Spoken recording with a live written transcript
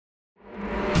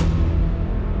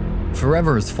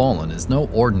Forever Has Fallen is no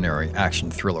ordinary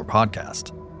action thriller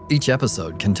podcast. Each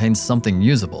episode contains something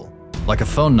usable, like a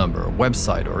phone number, a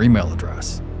website, or email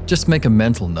address. Just make a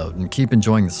mental note and keep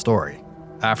enjoying the story.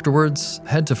 Afterwards,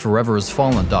 head to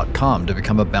foreverhasfallen.com to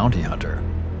become a bounty hunter.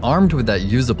 Armed with that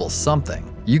usable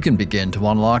something, you can begin to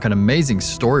unlock an amazing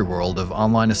story world of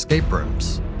online escape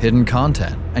rooms, hidden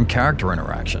content, and character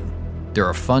interaction. There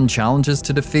are fun challenges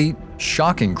to defeat,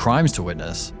 shocking crimes to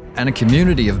witness, and a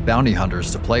community of bounty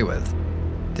hunters to play with.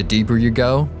 The deeper you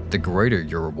go, the greater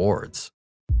your rewards.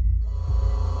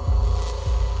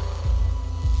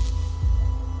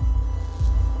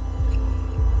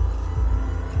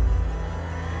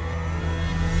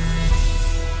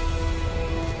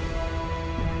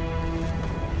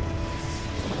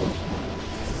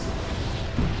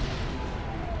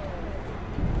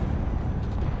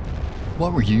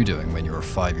 What were you doing when you were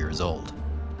 5 years old?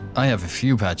 I have a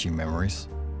few patchy memories.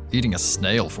 Eating a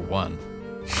snail for one.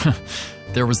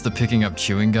 There was the picking up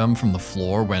chewing gum from the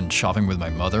floor when shopping with my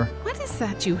mother. What is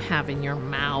that you have in your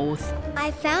mouth?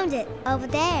 I found it over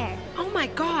there. Oh my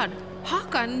god,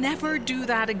 Haka, never do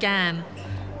that again.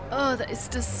 Oh, that is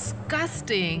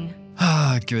disgusting.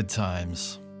 Good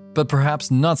times. But perhaps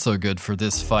not so good for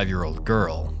this 5-year-old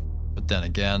girl. But then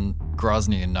again,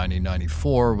 Grozny in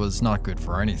 1994 was not good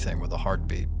for anything with a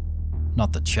heartbeat.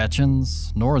 Not the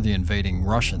Chechens, nor the invading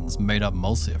Russians made up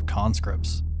mostly of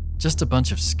conscripts. Just a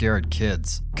bunch of scared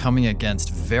kids coming against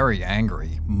very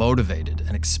angry, motivated,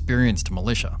 and experienced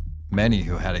militia. Many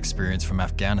who had experience from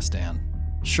Afghanistan.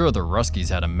 Sure, the Ruskies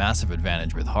had a massive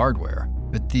advantage with hardware,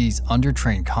 but these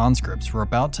undertrained conscripts were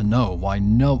about to know why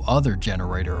no other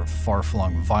generator of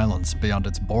far-flung violence beyond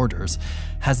its borders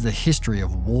has the history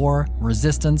of war,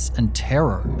 resistance, and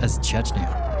terror as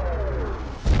Chechnya.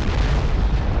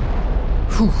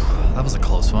 Whew, that was a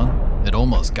close one. It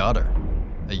almost got her.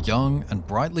 A young and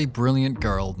brightly brilliant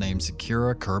girl named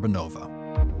Zakira Kurbanova.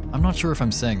 I'm not sure if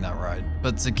I'm saying that right,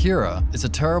 but Zakira is a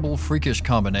terrible, freakish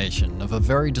combination of a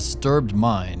very disturbed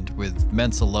mind with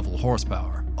Mensa-level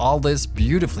horsepower. All this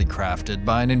beautifully crafted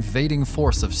by an invading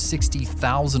force of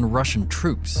 60,000 Russian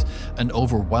troops and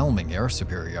overwhelming air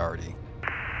superiority.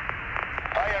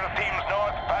 Fire teams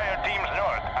north.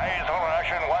 Eyes on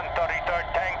Russian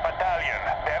 133rd Tank Battalion,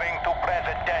 bearing to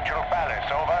Presidential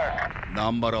Palace, over.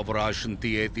 Number of Russian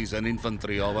T-80s and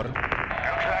infantry, over. Looks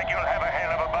like you'll have a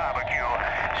hell of a barbecue.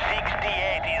 60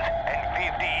 80s and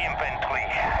 50 infantry.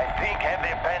 I think have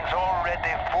their pants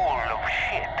already full of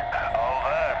shit.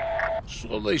 Over.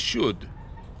 So they should.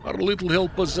 Our little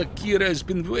helper Zakira has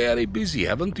been very busy,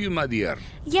 haven't you, my dear?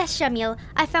 Yes, Shamil.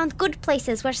 I found good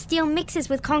places where steel mixes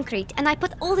with concrete, and I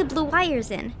put all the blue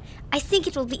wires in. I think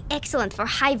it will be excellent for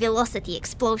high-velocity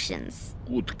explosions.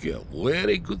 Good girl,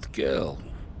 very good girl.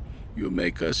 You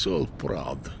make us all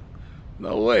proud.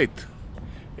 Now wait,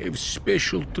 I have a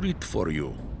special treat for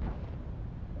you.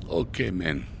 Okay,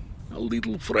 man. A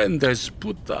little friend has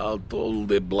put out all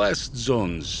the blast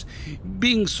zones.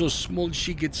 Being so small,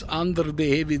 she gets under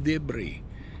the heavy debris.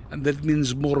 And that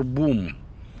means more boom.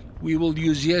 We will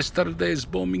use yesterday's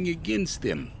bombing against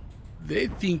them. They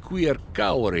think we are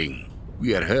cowering.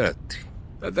 We are hurt.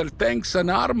 That their tanks and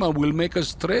armor will make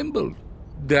us tremble.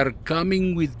 They're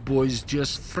coming with boys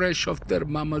just fresh off their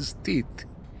mama's teeth.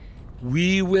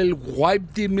 We will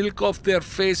wipe the milk off their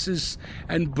faces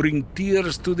and bring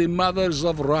tears to the mothers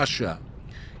of Russia.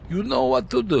 You know what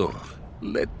to do.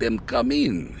 Let them come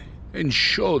in and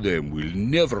show them we'll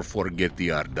never forget the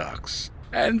Ardaks.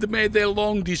 And may they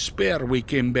long despair we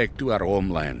came back to our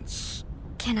homelands.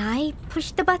 Can I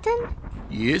push the button?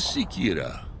 Yes,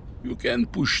 Zakira. You can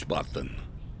push the button.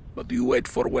 But you wait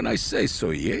for when I say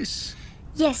so, yes?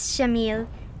 Yes, Shamil.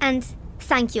 And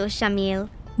thank you, Shamil.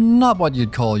 Not what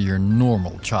you'd call your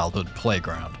normal childhood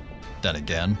playground. Then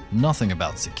again, nothing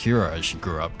about Zakira as she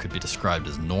grew up could be described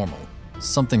as normal.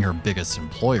 Something her biggest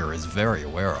employer is very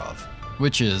aware of,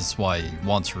 which is why he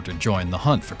wants her to join the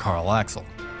hunt for Karl Axel.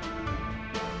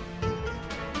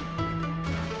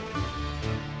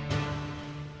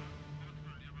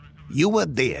 You were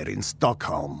there in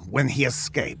Stockholm when he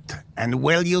escaped, and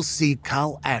well, you see,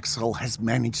 Karl Axel has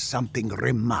managed something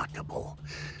remarkable.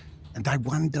 And I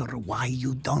wonder why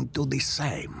you don't do the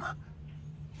same.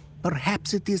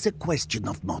 Perhaps it is a question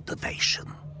of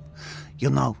motivation. You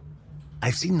know,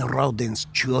 I've seen rodents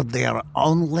chew their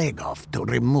own leg off to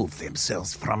remove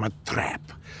themselves from a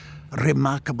trap.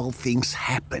 Remarkable things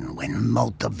happen when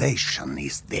motivation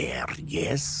is there,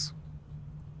 yes?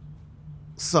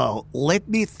 So, let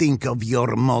me think of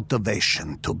your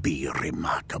motivation to be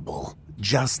remarkable.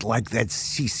 Just like that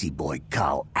sissy boy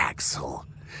Karl Axel.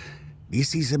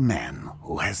 This is a man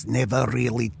who has never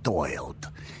really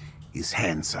toiled. His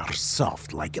hands are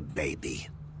soft like a baby.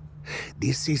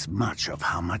 This is much of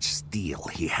how much steel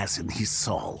he has in his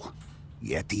soul.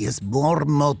 Yet he is more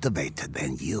motivated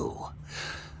than you.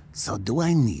 So do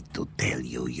I need to tell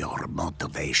you your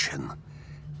motivation?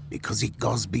 Because it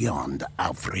goes beyond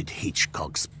Alfred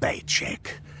Hitchcock's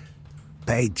paycheck.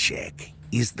 Paycheck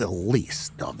is the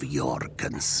least of your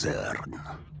concern.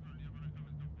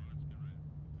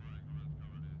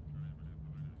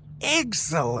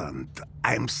 Excellent!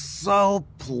 I'm so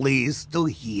pleased to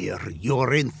hear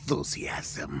your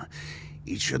enthusiasm.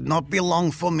 It should not be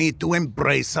long for me to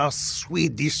embrace our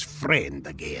Swedish friend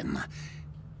again.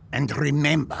 And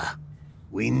remember,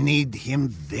 we need him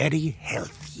very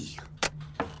healthy.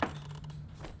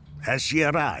 Has she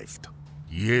arrived?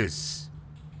 Yes.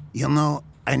 You know,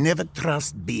 I never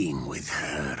trust being with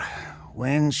her.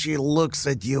 When she looks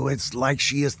at you, it's like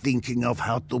she is thinking of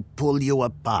how to pull you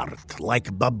apart,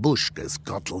 like Babushka's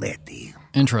Kotletti.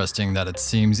 Interesting that it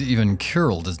seems even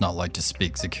Kirill does not like to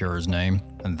speak Zakira's name,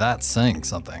 and that's saying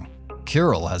something.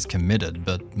 Kirill has committed,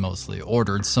 but mostly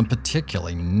ordered, some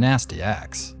particularly nasty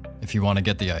acts. If you want to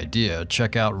get the idea,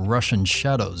 check out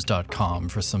RussianShadows.com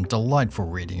for some delightful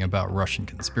reading about Russian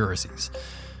conspiracies,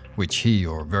 which he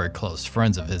or very close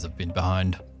friends of his have been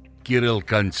behind. Kirill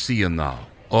can see you now.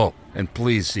 Oh, and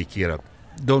please, Zakira,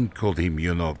 don't call him,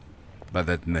 by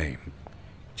that name.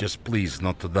 Just please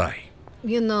not to die.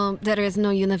 There is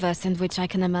no universe in which I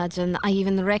can imagine I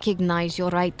even recognize your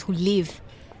right to live,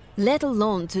 let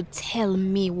alone to tell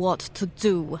me what to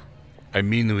do. I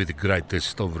mean with the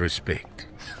greatest of respect.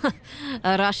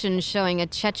 A Russian showing a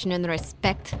Chechen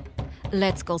respect.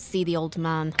 Let's go see the old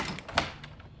man.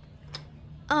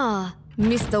 Ah,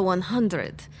 Mr.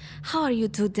 100. How are you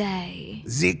today?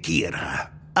 Zakira,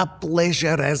 a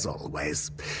pleasure as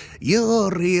always. You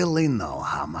really know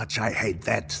how much I hate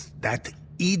that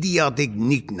idiotic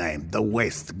nickname the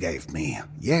West gave me.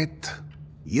 Yet,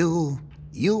 you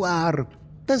are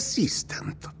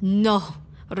persistent. No,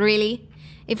 really?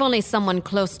 If only someone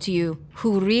close to you,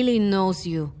 who really knows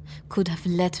you, could have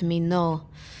let me know.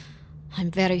 I'm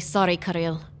very sorry,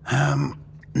 Kirill.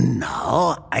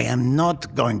 No, I am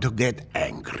not going to get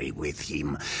angry with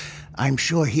him. I'm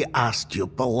sure he asked you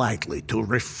politely to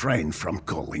refrain from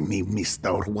calling me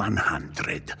Mr.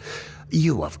 100.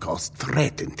 You, of course,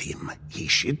 threatened him. He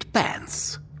shit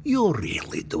pants. You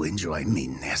really do enjoy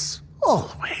meanness.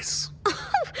 Always.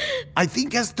 I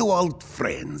think as to old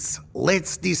friends,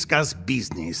 let's discuss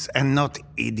business and not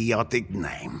idiotic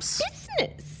names.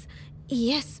 Business?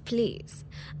 Yes, please.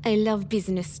 I love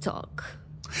business talk.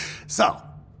 So,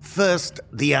 first,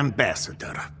 the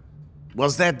ambassador.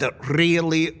 Was that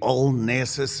really all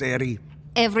necessary?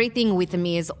 Everything with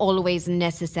me is always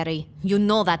necessary. You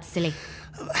know that, silly.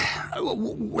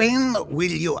 When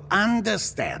will you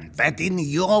understand that in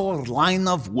your line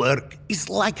of work is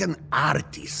like an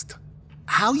artist?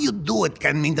 How you do it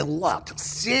can mean a lot,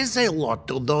 says a lot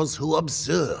to those who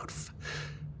observe.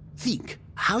 Think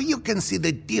how you can see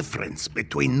the difference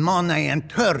between Monet and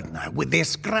Turner with their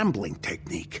scrambling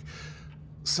technique.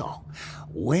 So,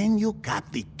 when you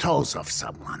cut the toes of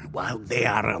someone while they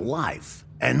are alive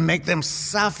and make them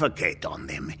suffocate on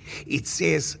them, it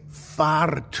says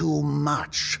far too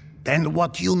much than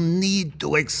what you need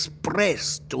to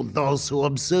express to those who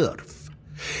observe.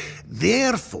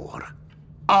 Therefore,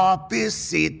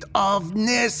 opposite of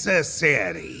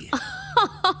necessary.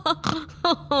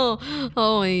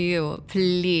 Oh, you,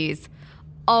 please.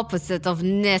 Opposite of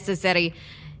necessary.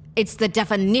 It's the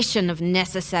definition of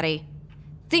necessary.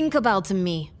 Think about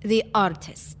me, the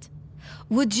artist.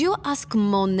 Would you ask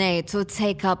Monet to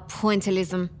take up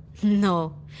pointillism?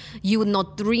 No, you would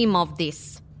not dream of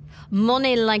this.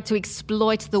 Monet liked to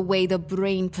exploit the way the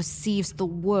brain perceives the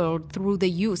world through the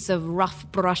use of rough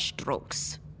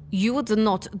brushstrokes. You would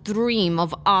not dream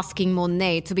of asking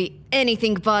Monet to be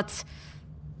anything but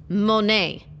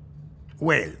Monet.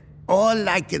 Well, all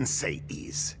I can say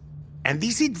is, and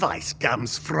this advice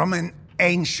comes from an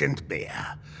ancient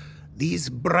bear, these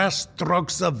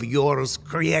brushstrokes of yours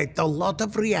create a lot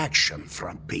of reaction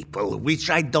from people, which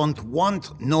I don't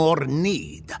want nor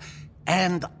need.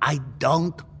 And I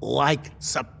don't like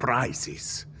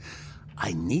surprises.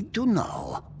 I need to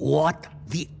know what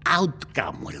the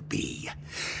outcome will be,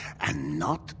 and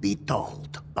not be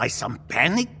told by some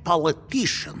panicked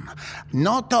politician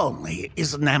not only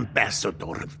is an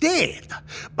ambassador dead,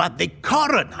 but the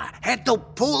coroner had to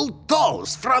pull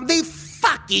toes from the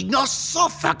fucking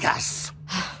esophagus.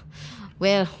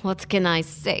 Well, what can I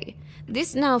say?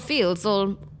 This now feels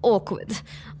all awkward.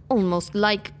 Almost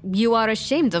like you are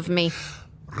ashamed of me.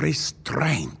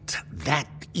 Restraint, that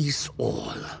is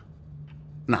all.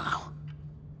 Now,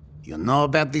 You know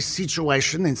about this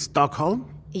situation in Stockholm?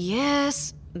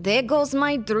 Yes, there goes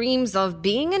my dreams of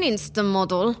being an Insta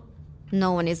model.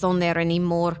 No one is on there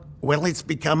anymore. Well, it's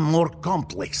become more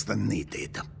complex than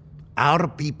needed. Our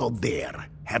people there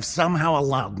have somehow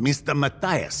allowed Mr.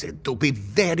 Mathiasen to be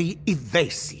very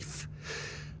evasive.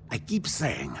 I keep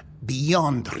saying,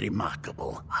 beyond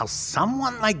remarkable, how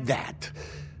someone like that...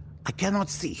 I cannot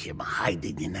see him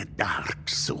hiding in a dark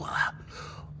sewer.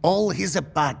 All his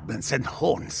apartments and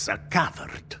haunts are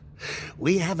covered.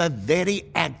 We have a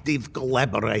very active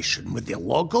collaboration with the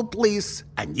local police,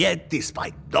 and yet,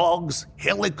 despite dogs,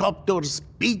 helicopters,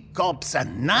 big cops,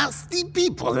 and nasty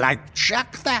people like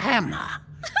Chuck the Hammer...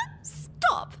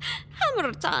 Stop!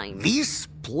 Hammer time! This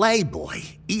playboy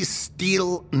is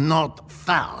still not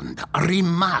found.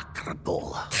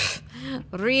 Remarkable.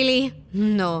 Really?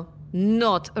 No,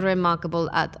 not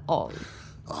remarkable at all.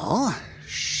 Oh,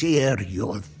 share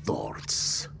your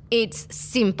thoughts. It's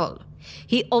simple.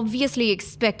 He obviously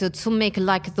expected to make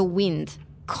like the wind.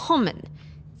 Common.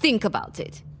 Think about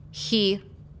it. He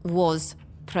was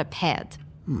prepared.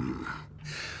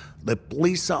 The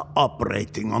police are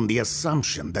operating on the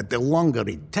assumption that the longer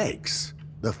it takes,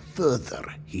 the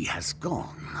further he has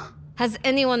gone. Has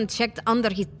anyone checked under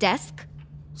his desk?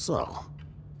 So,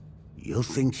 you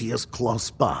think he is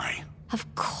close by?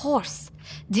 Of course.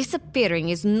 Disappearing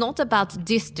is not about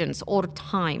distance or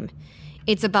time.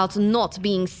 It's about not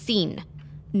being seen.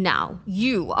 Now,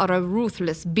 you are a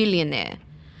ruthless billionaire.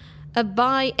 A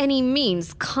by any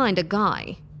means kind of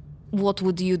guy. What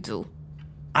would you do?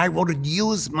 I would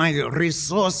use my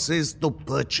resources to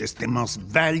purchase the most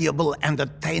valuable and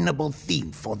attainable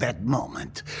thing for that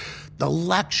moment. The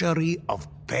luxury of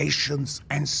patience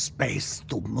and space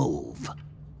to move.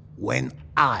 When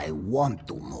I want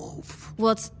to move.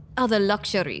 What other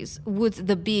luxuries would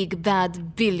the big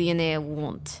bad billionaire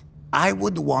want? I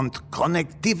would want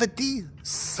connectivity,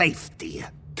 safety,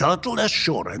 total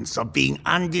assurance of being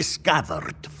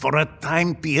undiscovered for a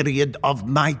time period of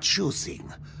my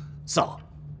choosing. So,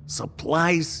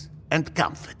 supplies and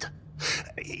comfort.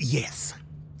 Yes,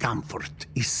 comfort,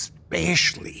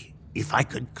 especially if I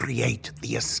could create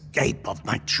the escape of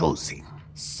my choosing.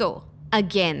 So,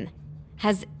 again,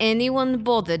 has anyone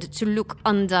bothered to look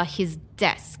under his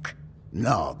desk?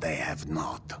 No, they have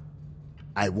not.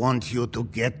 I want you to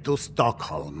get to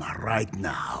Stockholm right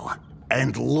now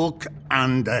and look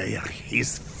under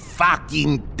his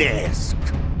fucking desk.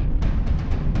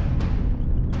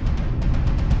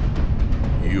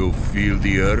 You feel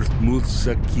the earth move,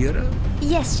 Sakira?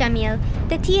 Yes, Shamil.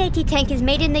 The T-80 tank is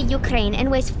made in the Ukraine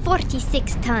and weighs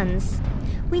 46 tons.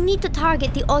 We need to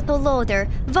target the autoloader,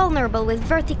 vulnerable with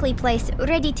vertically placed,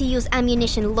 ready-to-use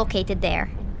ammunition located there.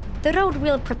 The road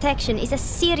wheel protection is a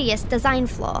serious design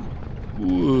flaw.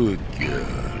 Good girl.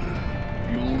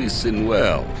 You listen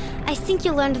well. I think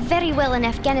you learned very well in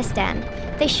Afghanistan.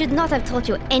 They should not have taught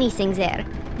you anything there.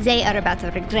 They are about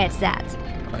to regret that.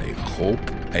 I hope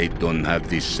I don't have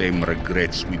the same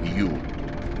regrets with you.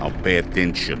 Now pay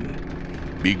attention.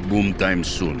 Big boom time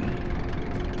soon.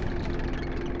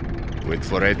 Wait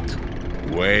for it.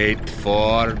 Wait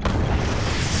for...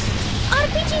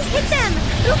 RPGs hit them!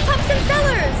 Rooftops and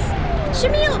cellars!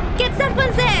 Shamil, get that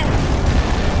one there!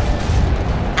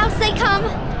 Out they come!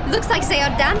 Looks like they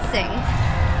are dancing.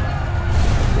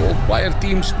 All fire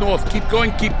teams north. Keep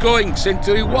going.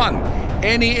 Century 1.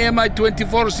 Any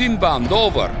Mi-24s inbound.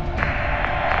 Over.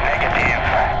 Negative.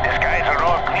 The skies are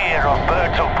all clear of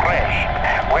birds of prey.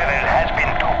 Weather has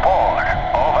been too poor.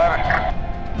 Over.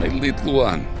 My little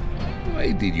one,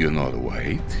 why did you not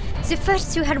wait? The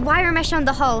first two had wire mesh on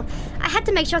the hull. I had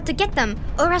to make sure to get them,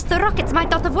 or else the rockets might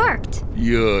not have worked.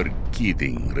 You're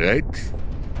kidding, right?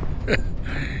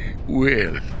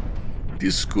 Well,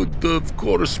 this could of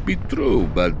course be true,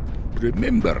 but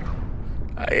remember,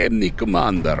 I am the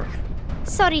commander.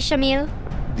 Sorry, Shamil.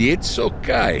 It's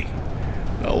okay.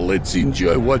 Now let's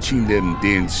enjoy watching them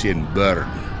dance and burn.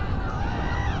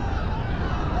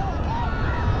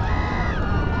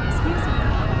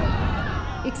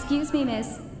 Excuse me,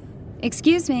 miss.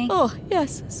 Excuse me. Oh,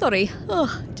 yes, sorry.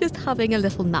 Oh, just having a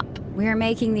little nap. We're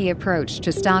making the approach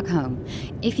to Stockholm.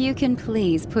 If you can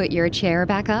please put your chair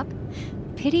back up.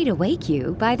 Pity to wake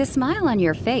you. By the smile on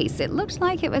your face, it looks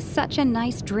like it was such a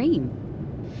nice dream.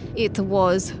 It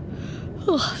was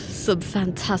some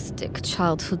fantastic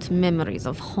childhood memories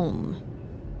of home.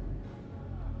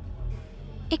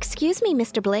 Excuse me,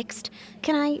 Mr. Blixt.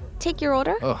 Can I take your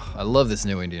order? Oh, I love this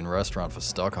new Indian restaurant for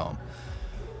Stockholm.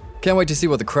 Can't wait to see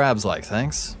what the crab's like,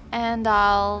 thanks. And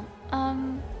I'll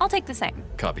take the same.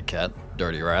 Copycat,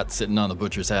 dirty rat, sitting on the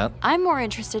butcher's hat. I'm more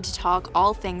interested to talk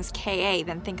all things KA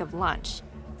than think of lunch.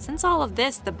 Since all of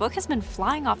this, the book has been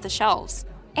flying off the shelves.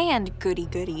 And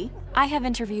goody, I have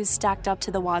interviews stacked up to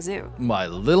the wazoo. My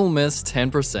little miss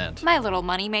 10%. My little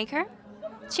moneymaker.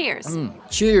 Cheers.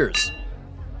 Cheers.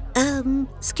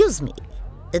 Excuse me.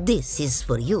 This is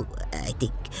for you, I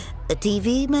think. A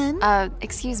TV man?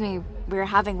 Excuse me, we're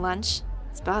having lunch.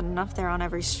 It's bad enough they're on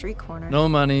every street corner. No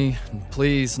money.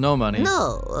 Please, no money.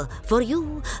 No, for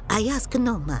you, I ask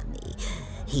no money.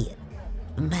 Here,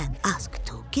 man asked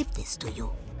to give this to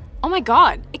you. Oh my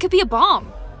god, it could be a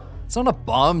bomb. It's not a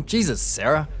bomb. Jesus,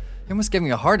 Sarah. You almost gave me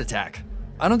a heart attack.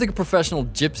 I don't think a professional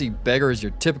gypsy beggar is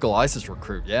your typical ISIS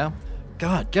recruit, yeah?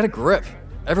 God, get a grip.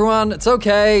 Everyone, it's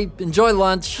okay. Enjoy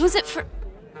lunch. Who's it for?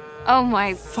 Oh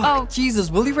my... Fuck,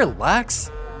 Jesus, will you relax?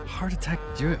 Heart attack,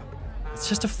 dude. It's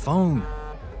just a phone.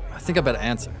 I think I better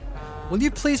answer. Will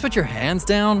you please put your hands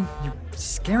down? You're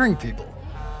scaring people.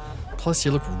 Plus,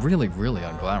 you look really, really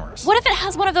unglamorous. What if it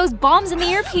has one of those bombs in the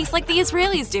earpiece like the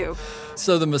Israelis do?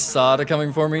 So the Mossad are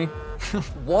coming for me?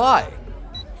 Why?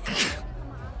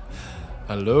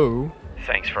 Hello?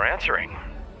 Thanks for answering.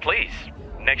 Please,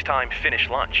 next time finish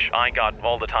lunch. I got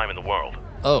all the time in the world.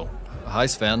 Oh, hi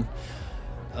Sven.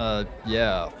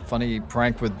 Yeah, funny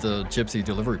prank with the gypsy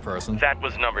delivery person. That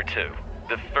was number 2.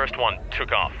 The first one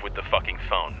took off with the fucking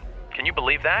phone. Can you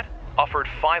believe that? Offered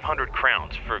 500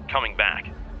 crowns for coming back.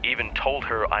 Even told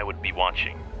her I would be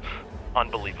watching.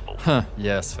 Unbelievable. Huh,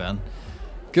 yeah, Sven.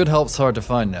 Good help's hard to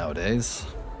find nowadays.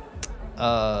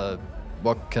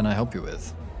 What can I help you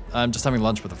with? I'm just having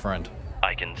lunch with a friend.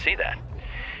 I can see that.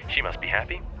 She must be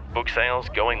happy. Book sales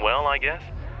going well, I guess.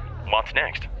 What's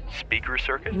next? Speaker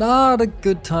circuit? Not a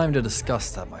good time to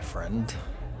discuss that, my friend.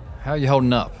 How are you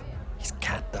holding up? His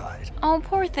cat died. Oh,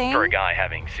 poor thing. For a guy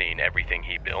having seen everything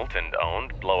he built and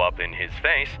owned blow up in his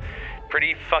face,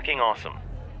 pretty fucking awesome.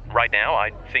 Right now,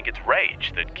 I think it's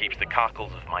rage that keeps the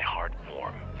cockles of my heart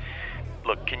warm.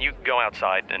 Look, can you go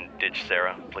outside and ditch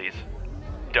Sarah, please?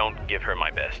 Don't give her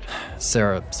my best.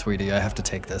 Sarah, sweetie, I have to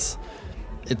take this.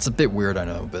 It's a bit weird, I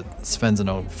know, but Sven's an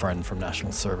old friend from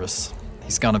National Service.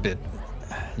 He's gone a bit,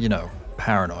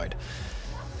 paranoid.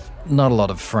 Not a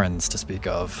lot of friends to speak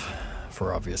of,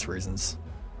 for obvious reasons.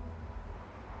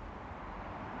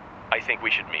 I think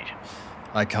we should meet.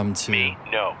 I come to... Me?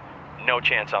 No. No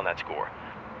chance on that score.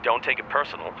 Don't take it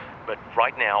personal, but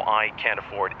right now I can't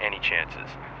afford any chances.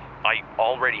 I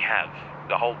already have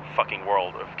the whole fucking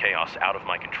world of chaos out of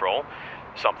my control,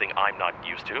 something I'm not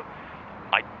used to.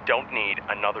 I don't need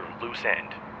another loose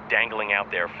end dangling out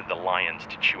there for the lions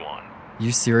to chew on.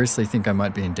 You seriously think I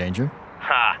might be in danger?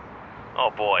 Ha!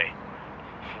 Oh boy.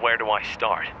 Where do I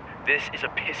start? This is a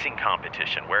pissing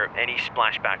competition where any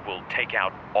splashback will take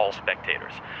out all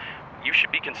spectators. You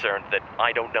should be concerned that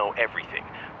I don't know everything,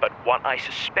 but what I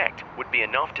suspect would be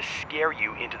enough to scare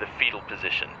you into the fetal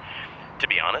position. To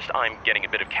be honest, I'm getting a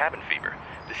bit of cabin fever.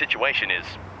 The situation is,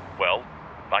 well,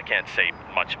 I can't say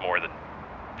much more than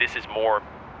this is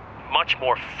much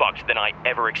more fucked than I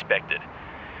ever expected.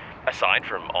 Aside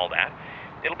from all that,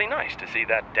 it'll be nice to see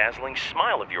that dazzling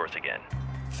smile of yours again.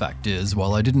 Fact is,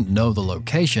 while I didn't know the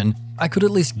location, I could at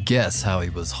least guess how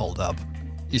he was holed up.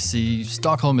 You see,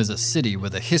 Stockholm is a city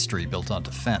with a history built on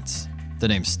defense. The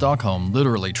name Stockholm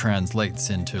literally translates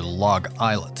into log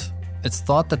islet. It's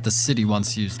thought that the city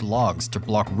once used logs to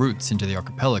block routes into the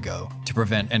archipelago to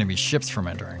prevent enemy ships from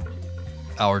entering.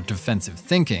 Our defensive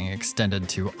thinking extended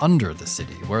to under the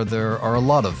city, where there are a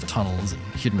lot of tunnels and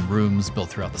hidden rooms built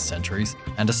throughout the centuries,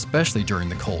 and especially during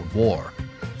the Cold War.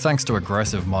 Thanks to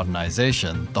aggressive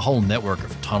modernization, the whole network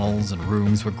of tunnels and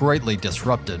rooms were greatly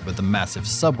disrupted with the massive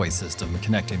subway system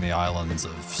connecting the islands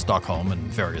of Stockholm and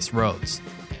various roads.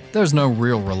 There's no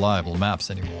real reliable maps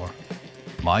anymore.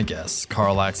 My guess,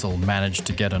 Carl Axel managed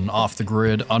to get an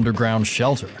off-the-grid underground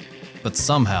shelter, but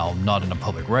somehow not in a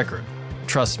public record.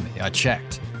 Trust me, I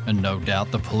checked, and no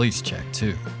doubt the police checked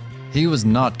too. He was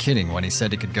not kidding when he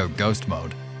said he could go ghost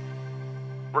mode.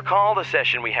 Recall the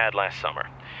session we had last summer.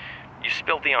 You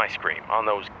spilled the ice cream on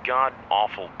those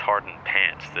god-awful tartan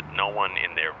pants that no one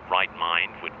in their right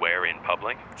mind would wear in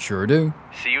public? Sure do.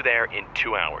 See you there in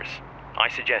 2 hours. I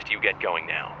suggest you get going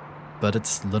now. But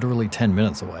it's literally 10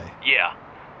 minutes away. Yeah,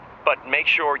 but make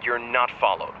sure you're not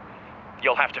followed.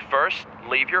 You'll have to first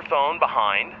leave your phone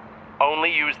behind.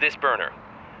 Only use this burner.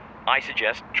 I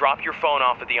suggest drop your phone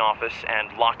off at the office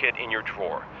and lock it in your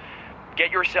drawer. Get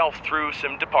yourself through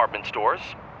some department stores,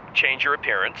 change your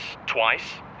appearance twice,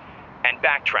 and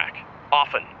backtrack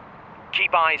often.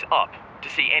 Keep eyes up to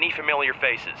see any familiar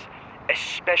faces,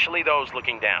 especially those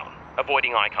looking down,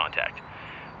 avoiding eye contact.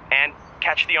 And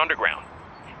catch the underground.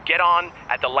 Get on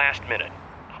at the last minute,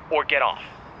 or get off.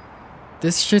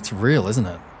 This shit's real, isn't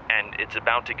it? And it's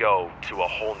about to go to a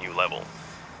whole new level.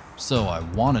 So I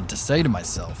wanted to say to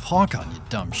myself, Hakon, you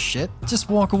dumb shit,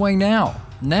 just walk away now.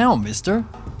 Now, mister.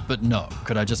 But no,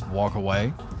 could I just walk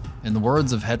away? In the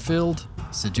words of Hetfield,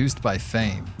 seduced by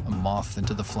fame, a moth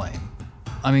into the flame.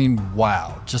 I mean,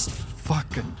 wow, just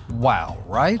fucking wow,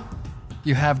 right?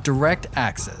 You have direct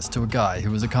access to a guy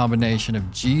who is a combination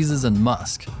of Jesus and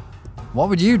Musk. What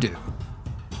would you do?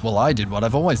 Well, I did what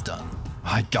I've always done.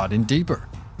 I got in deeper.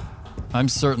 I'm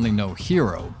certainly no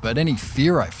hero, but any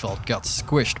fear I felt got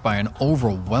squished by an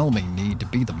overwhelming need to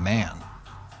be the man.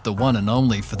 The one and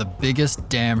only for the biggest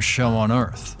damn show on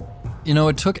Earth. You know,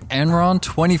 it took Enron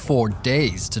 24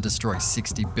 days to destroy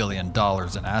 $60 billion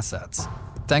in assets.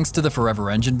 Thanks to the Forever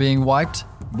engine being wiped,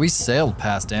 we sailed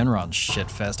past Enron's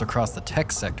shitfest across the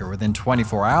tech sector within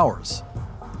 24 hours.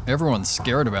 Everyone's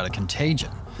scared about a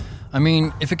contagion. I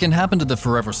mean, if it can happen to the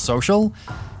Forever Social,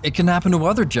 it can happen to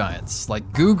other giants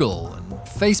like Google and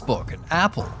Facebook and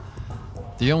Apple.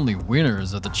 The only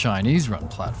winners are the Chinese-run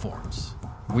platforms.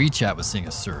 WeChat was seeing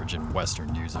a surge in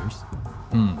Western users.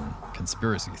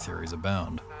 Conspiracy theories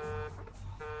abound.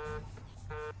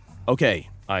 Okay,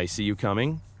 I see you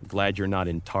coming. Glad you're not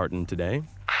in tartan today.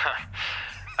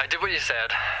 I did what you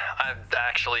said. I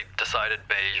actually decided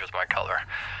beige was my color.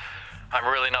 I'm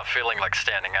really not feeling like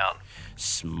standing out.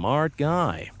 Smart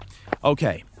guy.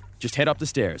 Okay, just head up the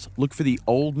stairs. Look for the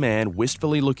old man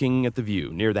wistfully looking at the view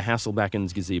near the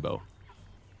Hasselbecken's gazebo.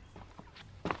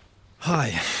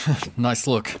 Hi. Nice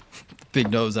look. Big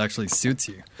nose actually suits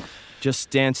you. Just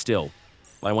stand still.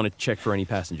 I want to check for any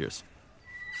passengers.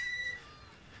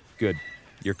 Good.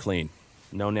 You're clean.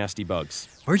 No nasty bugs.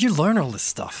 Where'd you learn all this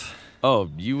stuff? Oh,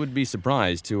 you would be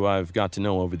surprised who I've got to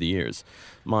know over the years.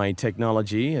 My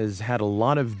technology has had a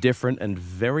lot of different and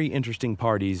very interesting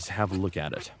parties have a look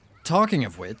at it. Talking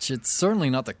of which, it's certainly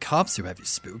not the cops who have you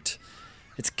spooked.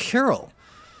 It's Kirill.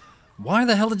 Why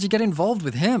the hell did you get involved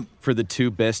with him? For the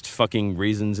two best fucking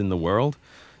reasons in the world.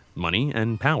 Money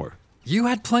and power. You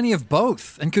had plenty of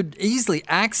both, and could easily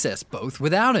access both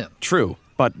without him. True,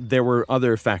 but there were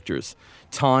other factors.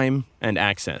 Time and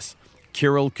access.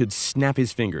 Kirill could snap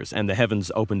his fingers and the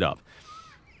heavens opened up.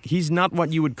 He's not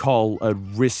what you would call a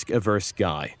risk-averse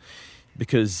guy.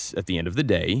 Because at the end of the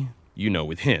day, you know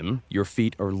with him, your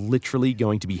feet are literally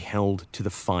going to be held to the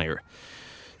fire.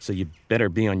 So you better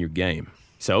be on your game.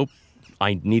 So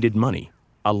I needed money.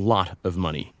 A lot of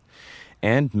money.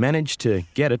 And managed to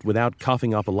get it without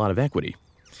coughing up a lot of equity.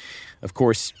 Of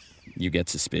course, you get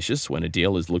suspicious when a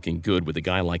deal is looking good with a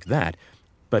guy like that.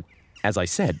 But as I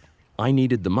said, I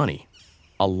needed the money.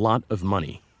 A lot of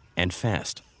money. And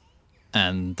fast.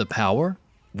 And the power?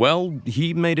 Well,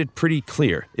 he made it pretty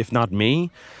clear. If not me,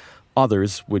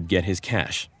 others would get his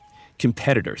cash.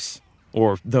 Competitors.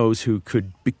 Or those who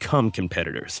could become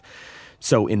competitors.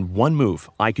 So in one move,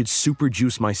 I could super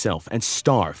juice myself and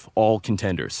starve all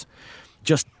contenders.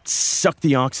 Just suck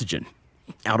the oxygen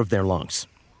out of their lungs.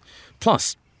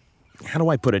 Plus, how do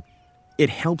I put it? It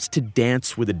helps to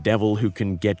dance with a devil who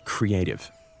can get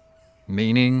creative.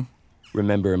 Meaning?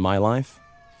 Remember my life?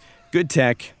 Good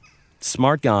tech,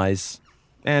 smart guys,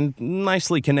 and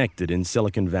nicely connected in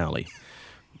Silicon Valley.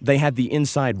 They had the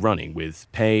inside running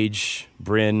with Page,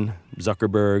 Brin,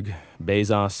 Zuckerberg,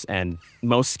 Bezos, and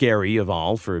most scary of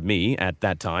all for me at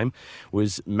that time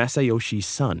was Masayoshi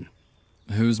Son.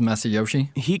 Who's Masayoshi?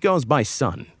 He goes by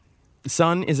Son.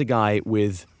 Son is a guy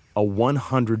with a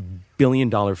 $100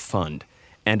 billion fund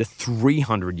and a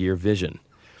 300-year vision,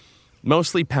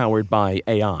 mostly powered by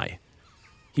AI.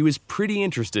 He was pretty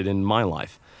interested in my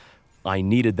life. I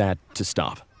needed that to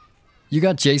stop. You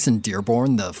got Jason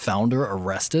Dearborn, the founder,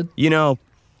 arrested? You know,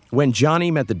 when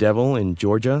Johnny met the devil in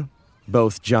Georgia,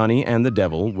 both Johnny and the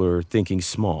devil were thinking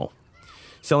small.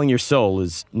 Selling your soul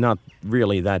is not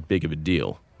really that big of a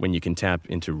deal when you can tap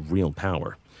into real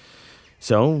power.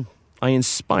 So I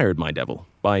inspired my devil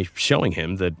by showing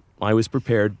him that I was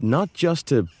prepared not just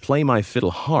to play my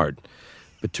fiddle hard,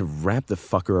 but to wrap the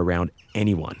fucker around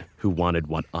anyone who wanted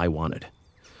what I wanted.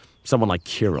 Someone like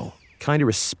Kirill kind of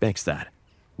respects that,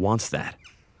 wants that.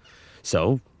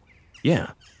 So,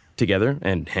 yeah, together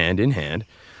and hand in hand,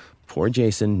 poor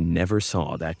Jason never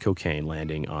saw that cocaine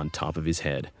landing on top of his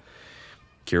head.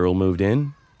 Kirill moved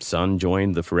in, Son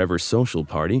joined the Forever Social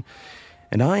Party,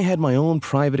 and I had my own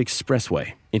private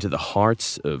expressway into the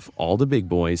hearts of all the big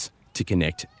boys to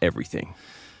connect everything.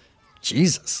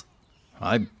 Jesus.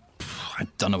 I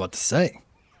don't know what to say.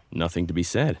 Nothing to be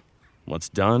said. What's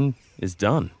done is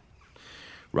done.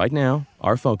 Right now,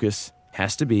 our focus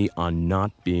has to be on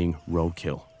not being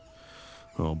roadkill.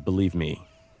 Oh, believe me,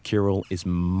 Kirill is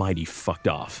mighty fucked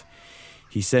off.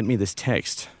 He sent me this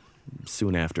text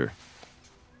soon after.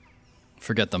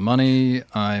 Forget the money,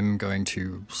 I'm going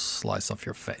to slice off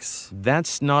your face.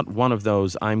 That's not one of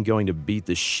those I'm going to beat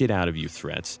the shit out of you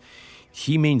threats.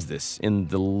 He means this in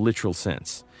the literal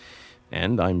sense.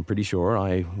 And I'm pretty sure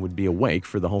I would be awake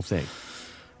for the whole thing.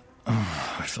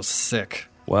 I feel sick.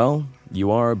 Well,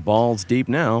 you are balls deep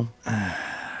now.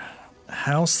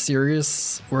 How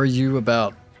serious were you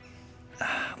about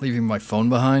leaving my phone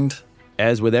behind?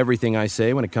 As with everything I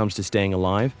say when it comes to staying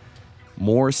alive,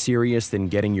 more serious than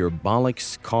getting your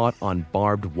bollocks caught on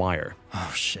barbed wire.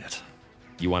 Oh, shit.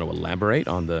 You want to elaborate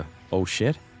on the oh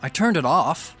shit? I turned it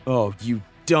off. Oh, you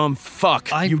dumb fuck.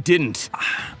 You didn't.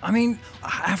 I mean,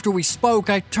 after we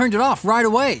spoke, I turned it off right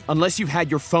away. Unless you've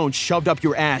had your phone shoved up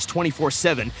your ass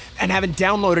 24/7 and haven't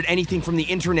downloaded anything from the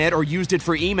internet or used it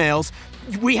for emails,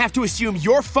 we have to assume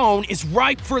your phone is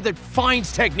ripe for the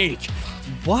fines technique.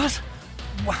 What?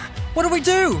 What do we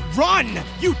do? Run!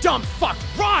 You dumb fuck!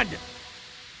 Run!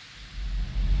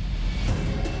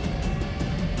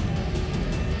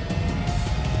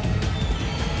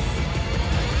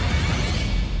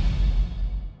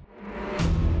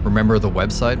 Remember the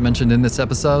website mentioned in this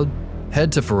episode?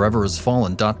 Head to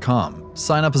foreverisfallen.com,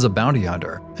 sign up as a bounty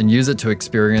hunter, and use it to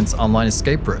experience online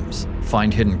escape rooms,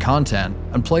 find hidden content,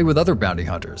 and play with other bounty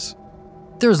hunters.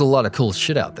 There's a lot of cool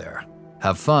shit out there.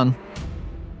 Have fun.